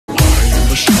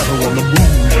shadow on the moon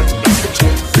at night,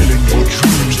 filling your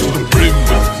dreams to the brim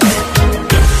with light.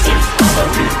 This is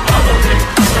Halloween, Halloween,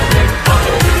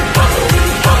 Halloween, Halloween,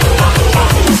 Halloween, Halloween,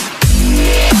 Halloween.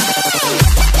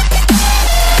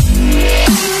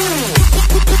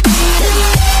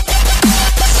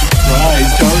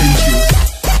 Surprised, aren't you?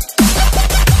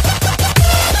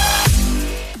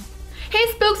 Hey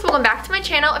spooks, welcome back to my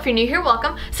channel. If you're new here,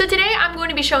 welcome. So today I'm going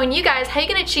to be showing you guys how you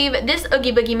can achieve this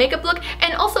Oogie Boogie makeup look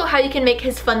and also how you can make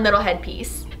his fun little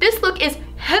headpiece. This look is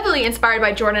heavily inspired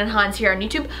by Jordan and Hanz here on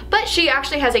YouTube, but she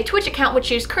actually has a Twitch account which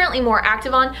she's currently more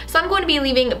active on, so I'm going to be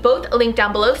leaving both linked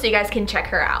down below so you guys can check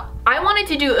her out. I wanted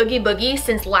to do Oogie Boogie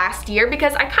since last year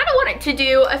because I kind of wanted to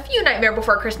do a few Nightmare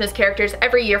Before Christmas characters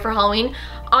every year for Halloween,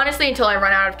 honestly until I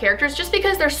run out of characters, just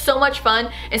because they're so much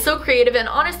fun and so creative and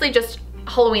honestly just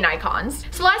Halloween icons.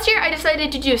 So last year I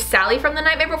decided to do Sally from The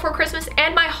Nightmare Before Christmas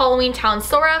and my Halloween town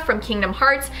Sora from Kingdom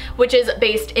Hearts, which is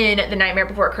based in the Nightmare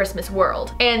Before Christmas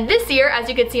world. And this year, as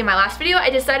you could see in my last video,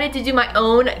 I decided to do my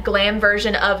own glam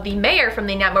version of the mayor from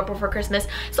The Nightmare Before Christmas,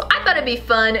 so I thought it'd be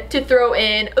fun to throw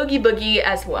in Oogie Boogie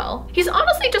as well. He's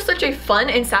honestly just such a fun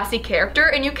and sassy character,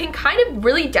 and you can kind of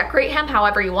really decorate him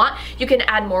however you want. You can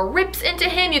add more rips into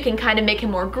him, you can kind of make him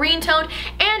more green toned,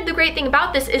 and the great thing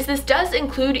about this is this does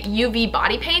include UV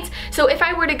body paints, so if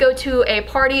I were to go to a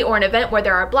party or an event where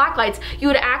there are black lights, you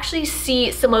would actually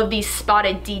see some of these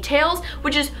spotted details,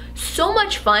 which is so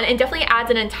much fun and definitely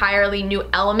adds an entirely new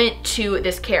element to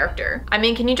this character. I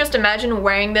mean, can you just imagine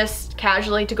wearing this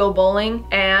casually to go bowling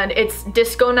and it's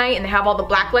disco night and they have all the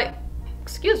black light?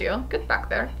 Excuse you, get back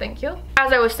there, thank you.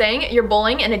 As I was saying, you're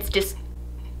bowling and it's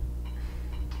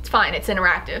fine, it's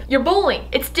interactive. You're bowling,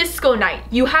 it's disco night.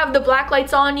 You have the black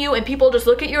lights on you and people just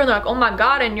look at you and they're like, oh my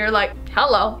god, and you're like,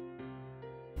 hello.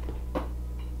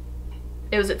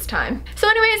 It was its time. So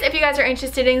anyways, if you guys are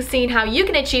interested in seeing how you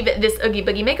can achieve this Oogie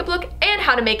Boogie makeup look and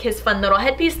how to make his fun little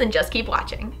headpiece, then just keep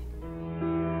watching.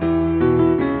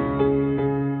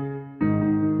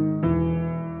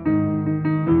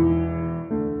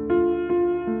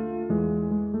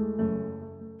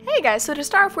 Hey guys, so to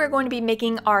start off we're going to be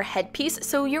making our headpiece,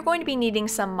 so you're going to be needing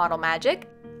some model magic,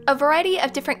 a variety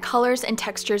of different colors and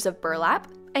textures of burlap,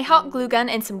 a hot glue gun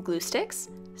and some glue sticks,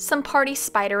 some party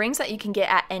spider rings that you can get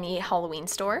at any Halloween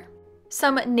store,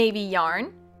 some navy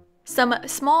yarn, some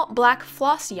small black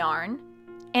floss yarn,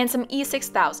 and some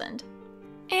E6000.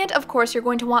 And of course you're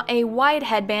going to want a wide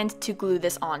headband to glue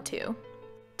this onto.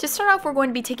 To start off, we're going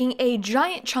to be taking a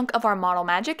giant chunk of our model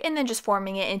magic and then just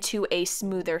forming it into a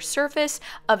smoother surface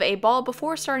of a ball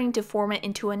before starting to form it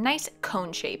into a nice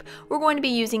cone shape. We're going to be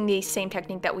using the same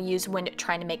technique that we use when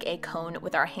trying to make a cone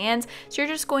with our hands. So you're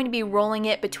just going to be rolling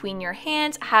it between your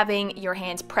hands, having your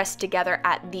hands pressed together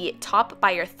at the top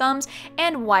by your thumbs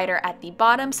and wider at the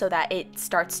bottom so that it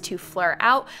starts to flare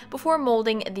out before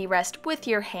molding the rest with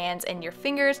your hands and your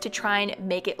fingers to try and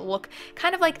make it look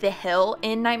kind of like the hill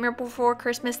in Nightmare Before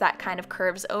Christmas that kind of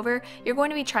curves over. You're going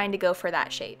to be trying to go for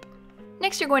that shape.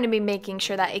 Next, you're going to be making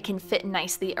sure that it can fit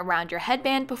nicely around your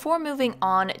headband before moving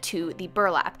on to the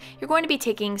burlap. You're going to be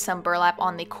taking some burlap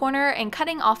on the corner and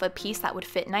cutting off a piece that would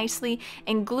fit nicely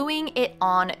and gluing it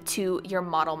on to your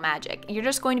model magic. You're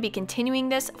just going to be continuing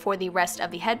this for the rest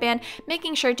of the headband,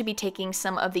 making sure to be taking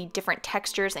some of the different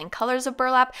textures and colors of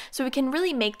burlap so we can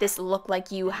really make this look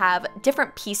like you have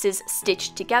different pieces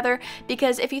stitched together,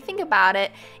 because if you think about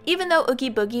it, even though Oogie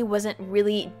Boogie wasn't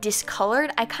really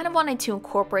discolored, I kind of wanted to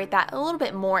incorporate that a little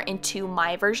bit more into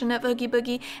my version of Oogie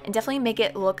Boogie and definitely make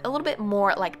it look a little bit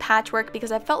more like patchwork,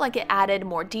 because I felt like it added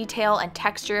more detail and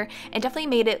texture and definitely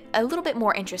made it a little bit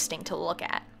more interesting to look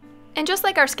at. And just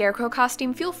like our scarecrow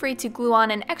costume, feel free to glue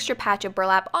on an extra patch of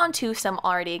burlap onto some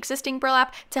already existing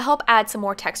burlap to help add some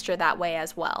more texture that way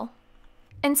as well.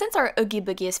 And since our Oogie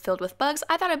Boogie is filled with bugs,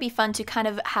 I thought it'd be fun to kind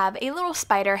of have a little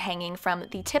spider hanging from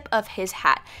the tip of his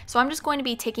hat. So I'm just going to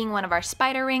be taking one of our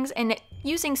spider rings and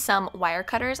using some wire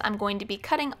cutters, I'm going to be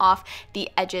cutting off the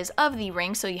edges of the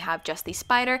ring so you have just the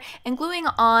spider and gluing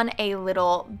on a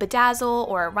little bedazzle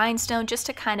or a rhinestone just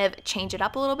to kind of change it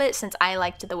up a little bit, since I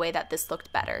liked the way that this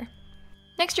looked better.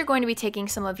 Next, you're going to be taking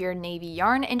some of your navy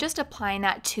yarn and just applying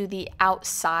that to the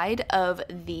outside of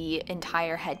the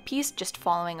entire headpiece, just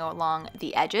following along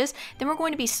the edges. Then we're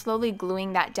going to be slowly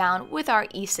gluing that down with our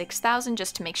E6000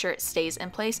 just to make sure it stays in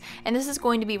place. And this is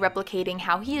going to be replicating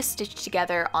how he is stitched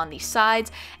together on the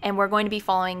sides, and we're going to be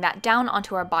following that down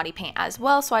onto our body paint as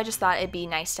well. So I just thought it'd be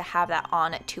nice to have that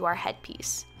on to our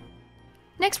headpiece.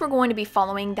 Next, we're going to be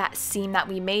following that seam that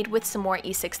we made with some more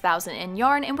E6000 in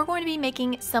yarn, and we're going to be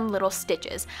making some little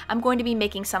stitches. I'm going to be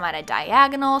making some at a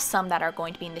diagonal, some that are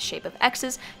going to be in the shape of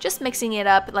X's, just mixing it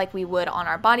up like we would on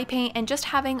our body paint and just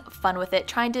having fun with it,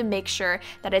 trying to make sure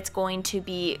that it's going to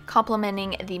be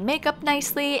complementing the makeup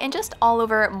nicely and just all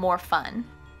over more fun.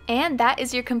 And that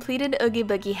is your completed Oogie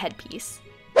Boogie headpiece.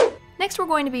 Next, we're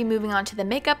going to be moving on to the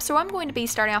makeup, so I'm going to be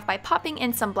starting off by popping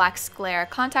in some black Sclera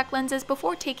contact lenses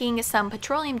before taking some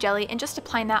petroleum jelly and just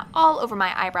applying that all over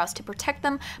my eyebrows to protect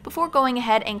them before going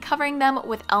ahead and covering them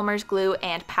with Elmer's glue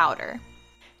and powder.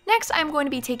 Next, I'm going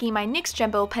to be taking my NYX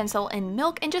Jumbo pencil in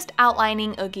Milk and just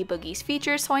outlining Oogie Boogie's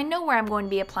features so I know where I'm going to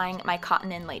be applying my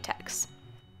cotton and latex.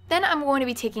 Then I'm going to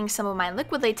be taking some of my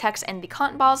liquid latex and the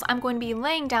cotton balls. I'm going to be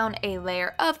laying down a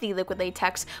layer of the liquid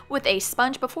latex with a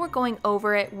sponge before going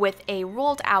over it with a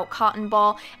rolled out cotton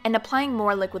ball and applying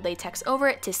more liquid latex over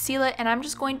it to seal it, and I'm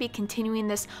just going to be continuing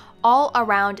this all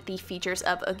around the features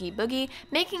of Oogie Boogie,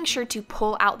 making sure to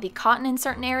pull out the cotton in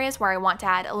certain areas where I want to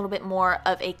add a little bit more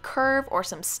of a curve or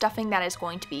some stuffing that is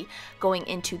going to be going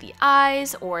into the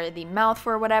eyes or the mouth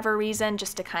for whatever reason,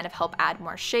 just to kind of help add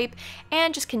more shape,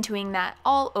 and just continuing that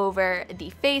all over the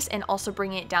face and also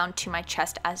bringing it down to my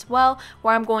chest as well,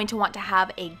 where I'm going to want to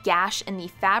have a gash in the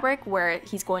fabric where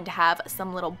he's going to have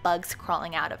some little bugs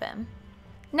crawling out of him.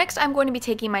 Next, I'm going to be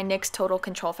taking my NYX Total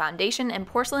Control Foundation in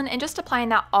Porcelain and just applying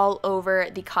that all over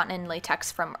the cotton and latex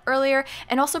from earlier,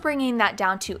 and also bringing that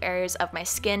down to areas of my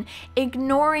skin,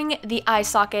 ignoring the eye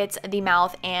sockets, the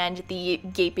mouth, and the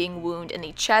gaping wound in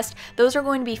the chest. Those are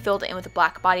going to be filled in with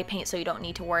black body paint, so you don't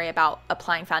need to worry about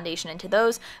applying foundation into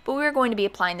those, but we're going to be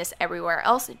applying this everywhere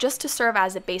else just to serve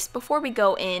as a base before we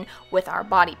go in with our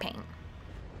body paint.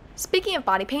 Speaking of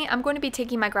body paint, I'm going to be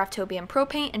taking my Graftobian Pro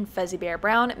Paint in Fuzzy Bear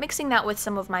Brown, mixing that with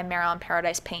some of my Madalyn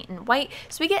Paradise paint in white,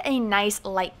 so we get a nice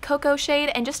light cocoa shade,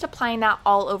 and just applying that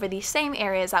all over the same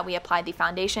areas that we applied the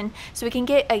foundation so we can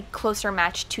get a closer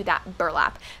match to that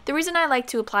burlap. The reason I like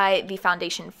to apply the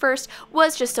foundation first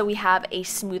was just so we have a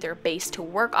smoother base to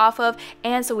work off of,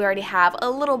 and so we already have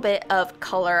a little bit of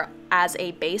color as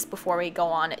a base before we go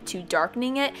on to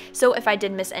darkening it, so if I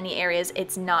did miss any areas,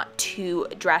 it's not too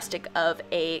drastic of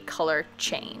a color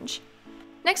change.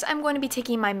 Next, I'm going to be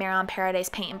taking my Madalyn Paradise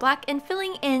paint in black and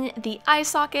filling in the eye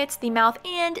sockets, the mouth,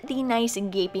 and the nice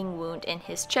gaping wound in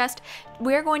his chest.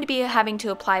 We're going to be having to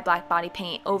apply black body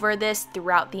paint over this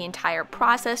throughout the entire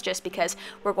process just because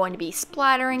we're going to be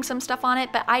splattering some stuff on it,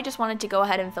 but I just wanted to go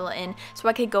ahead and fill it in so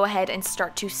I could go ahead and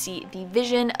start to see the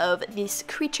vision of this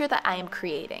creature that I am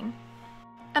creating.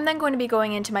 I'm then going to be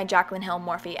going into my Jaclyn Hill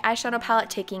Morphe eyeshadow palette,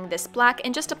 taking this black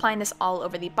and just applying this all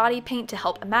over the body paint to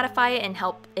help mattify it and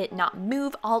help it not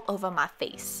move all over my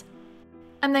face.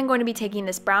 I'm then going to be taking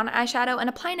this brown eyeshadow and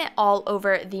applying it all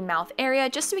over the mouth area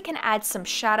just so we can add some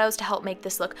shadows to help make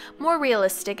this look more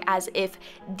realistic, as if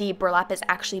the burlap is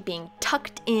actually being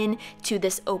tucked in to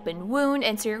this open wound,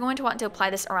 and so you're going to want to apply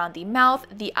this around the mouth,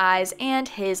 the eyes, and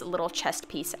his little chest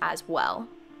piece as well.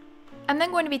 I'm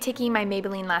then going to be taking my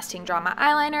Maybelline Lasting Drama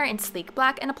eyeliner in Sleek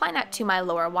Black and applying that to my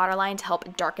lower waterline to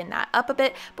help darken that up a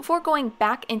bit before going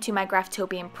back into my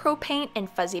Graftobian Pro Paint in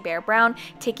Fuzzy Bear Brown,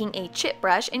 taking a chip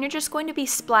brush, and you're just going to be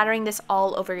splattering this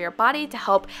all over your body to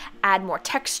help add more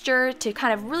texture, to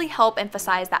kind of really help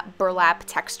emphasize that burlap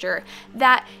texture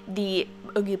that the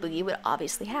Oogie Boogie would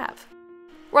obviously have.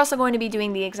 We're also going to be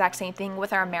doing the exact same thing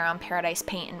with our Madalyn Paradise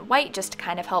paint in white just to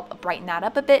kind of help brighten that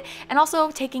up a bit, and also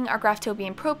taking our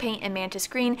Graftobian Pro Paint in Mantis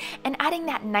Green and adding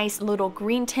that nice little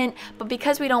green tint, but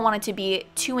because we don't want it to be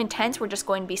too intense, we're just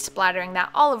going to be splattering that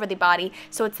all over the body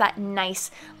so it's that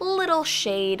nice little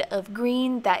shade of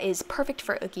green that is perfect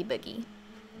for Oogie Boogie.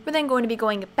 We're then going to be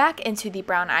going back into the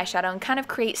brown eyeshadow and kind of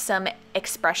create some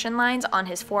expression lines on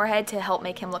his forehead to help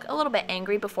make him look a little bit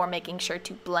angry before making sure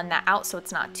to blend that out so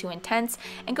it's not too intense,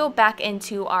 and go back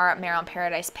into our Madalyn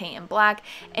Paradise paint in black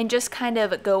and just kind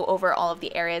of go over all of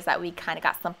the areas that we kind of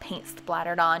got some paint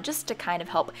splattered on just to kind of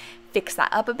help fix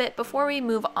that up a bit before we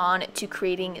move on to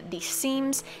creating the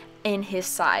seams in his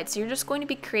sides. So you're just going to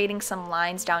be creating some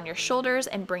lines down your shoulders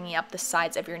and bringing up the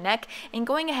sides of your neck and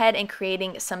going ahead and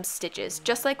creating some stitches.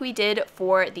 Just like we did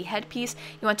for the headpiece,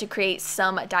 you want to create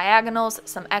some diagonals,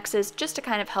 some X's, just to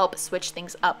kind of help switch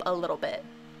things up a little bit.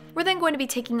 We're then going to be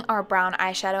taking our brown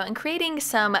eyeshadow and creating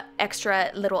some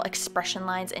extra little expression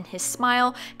lines in his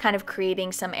smile, kind of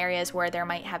creating some areas where there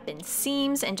might have been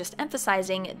seams and just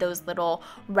emphasizing those little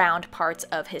round parts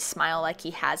of his smile like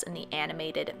he has in the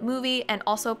animated movie, and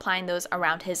also applying those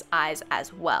around his eyes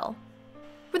as well.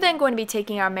 We're then going to be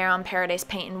taking our Maron Paradise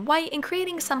paint in white and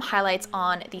creating some highlights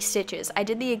on the stitches. I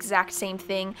did the exact same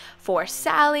thing for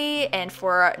Sally and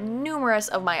for numerous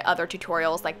of my other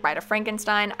tutorials like Bride of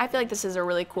Frankenstein. I feel like this is a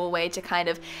really cool way to kind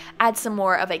of add some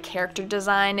more of a character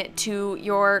design to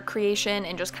your creation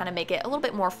and just kind of make it a little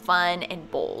bit more fun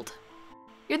and bold.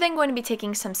 You're then going to be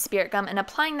taking some spirit gum and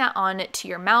applying that on to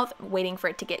your mouth, waiting for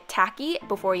it to get tacky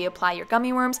before you apply your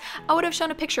gummy worms. I would have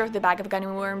shown a picture of the bag of gummy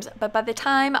worms, but by the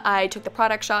time I took the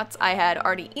product shots, I had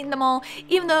already eaten them all,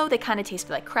 even though they kind of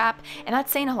tasted like crap, and that's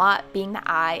saying a lot, being that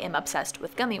I am obsessed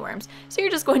with gummy worms. So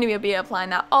you're just going to be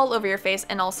applying that all over your face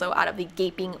and also out of the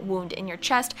gaping wound in your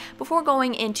chest before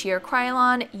going into your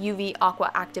Krylon UV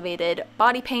Aqua activated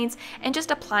body paints and just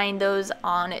applying those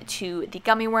on to the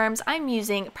gummy worms. I'm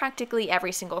using practically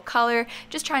every single color,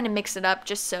 just trying to mix it up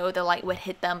just so the light would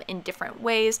hit them in different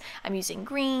ways. I'm using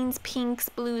greens, pinks,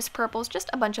 blues, purples, just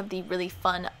a bunch of the really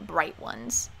fun bright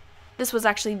ones. This was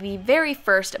actually the very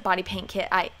first body paint kit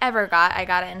I ever got. I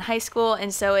got it in high school,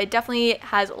 and so it definitely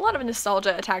has a lot of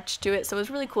nostalgia attached to it, so it was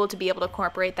really cool to be able to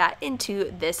incorporate that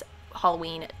into this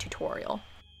Halloween tutorial.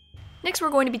 Next,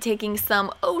 we're going to be taking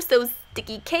some oh so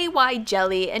sticky KY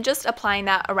jelly and just applying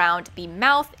that around the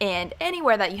mouth and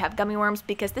anywhere that you have gummy worms,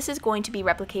 because this is going to be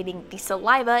replicating the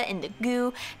saliva and the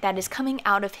goo that is coming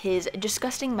out of his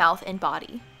disgusting mouth and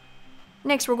body.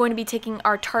 Next, we're going to be taking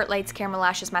our Tarte Lights Caramel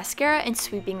Lashes mascara and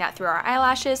sweeping that through our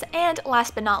eyelashes. And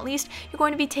last but not least, you're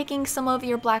going to be taking some of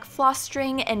your black floss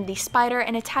string and the spider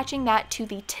and attaching that to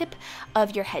the tip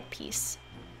of your headpiece.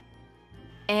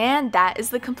 And that is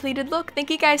the completed look. Thank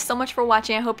you guys so much for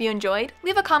watching. I hope you enjoyed.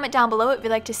 Leave a comment down below if you'd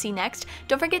like to see next.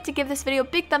 Don't forget to give this video a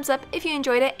big thumbs up if you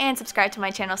enjoyed it and subscribe to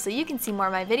my channel so you can see more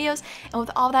of my videos. And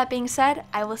with all that being said,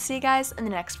 I will see you guys in the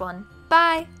next one.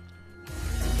 Bye!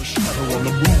 The shadow on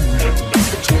the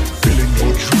moon.